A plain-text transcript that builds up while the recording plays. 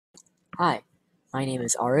Hi, my name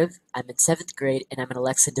is Ariv. I'm in 7th grade and I'm an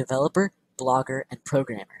Alexa developer, blogger, and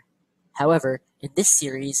programmer. However, in this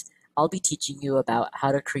series, I'll be teaching you about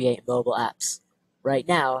how to create mobile apps. Right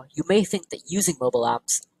now, you may think that using mobile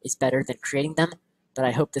apps is better than creating them, but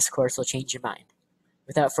I hope this course will change your mind.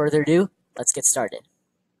 Without further ado, let's get started.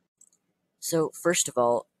 So, first of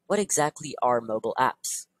all, what exactly are mobile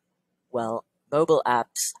apps? Well, mobile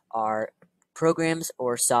apps are programs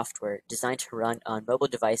or software designed to run on mobile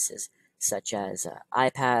devices such as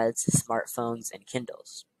iPads, smartphones, and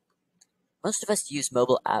Kindles. Most of us use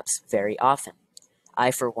mobile apps very often.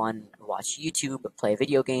 I, for one, watch YouTube, play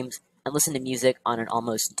video games, and listen to music on an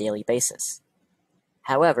almost daily basis.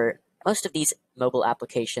 However, most of these mobile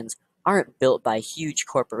applications aren't built by huge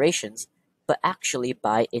corporations, but actually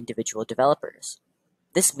by individual developers.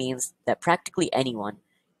 This means that practically anyone,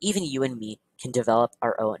 even you and me, can develop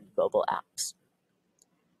our own mobile apps.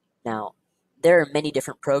 Now, there are many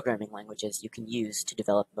different programming languages you can use to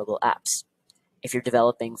develop mobile apps. If you're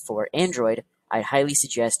developing for Android, I'd highly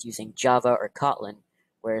suggest using Java or Kotlin,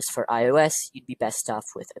 whereas for iOS, you'd be best off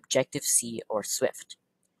with Objective-C or Swift.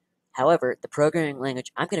 However, the programming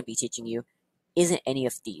language I'm going to be teaching you isn't any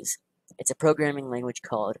of these. It's a programming language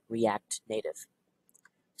called React Native.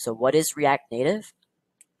 So what is React Native?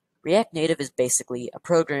 React Native is basically a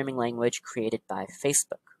programming language created by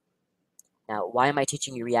Facebook. Now, why am I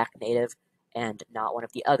teaching you React Native and not one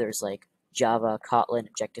of the others like Java, Kotlin,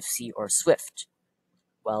 Objective-C, or Swift?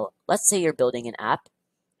 Well, let's say you're building an app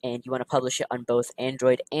and you want to publish it on both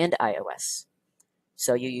Android and iOS.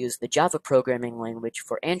 So you use the Java programming language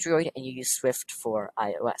for Android and you use Swift for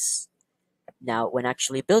iOS. Now, when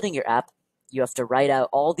actually building your app, you have to write out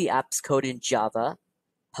all the app's code in Java,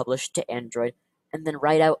 publish it to Android, and then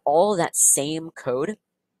write out all that same code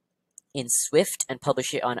in Swift and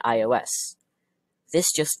publish it on iOS.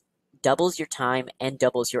 This just doubles your time and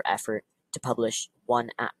doubles your effort to publish one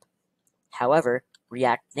app. However,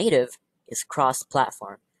 React Native is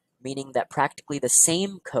cross-platform, meaning that practically the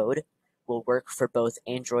same code will work for both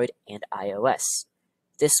Android and iOS.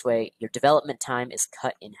 This way, your development time is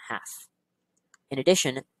cut in half. In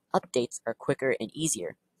addition, updates are quicker and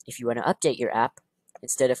easier. If you want to update your app,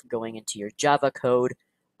 instead of going into your Java code,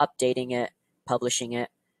 updating it, publishing it,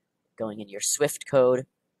 going into your Swift code,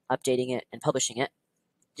 updating it, and publishing it,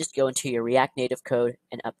 just go into your React Native code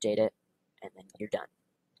and update it, and then you're done.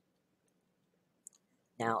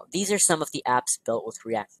 Now, these are some of the apps built with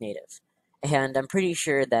React Native. And I'm pretty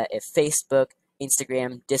sure that if Facebook,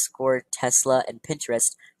 Instagram, Discord, Tesla, and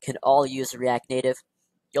Pinterest can all use React Native,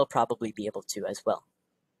 you'll probably be able to as well.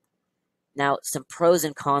 Now, some pros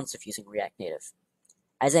and cons of using React Native.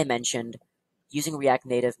 As I mentioned, using React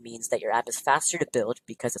Native means that your app is faster to build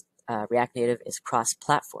because React Native is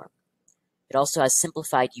cross-platform. It also has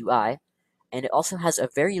simplified UI, and it also has a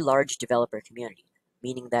very large developer community,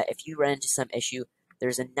 meaning that if you run into some issue,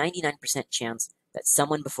 there's a 99% chance that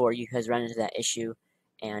someone before you has run into that issue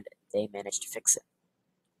and they managed to fix it.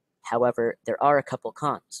 However, there are a couple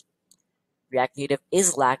cons. React Native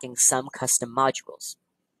is lacking some custom modules.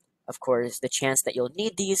 Of course, the chance that you'll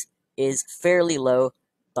need these is fairly low,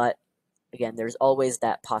 but again, there's always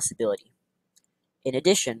that possibility. In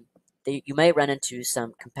addition, you may run into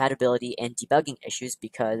some compatibility and debugging issues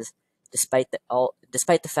because despite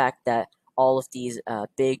the fact that all of these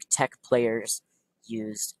big tech players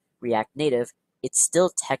use React Native, it's still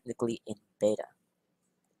technically in beta.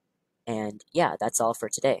 And yeah, that's all for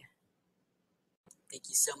today. Thank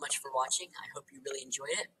you so much for watching. I hope you really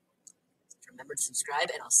enjoyed it. Remember to subscribe,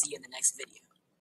 and I'll see you in the next video.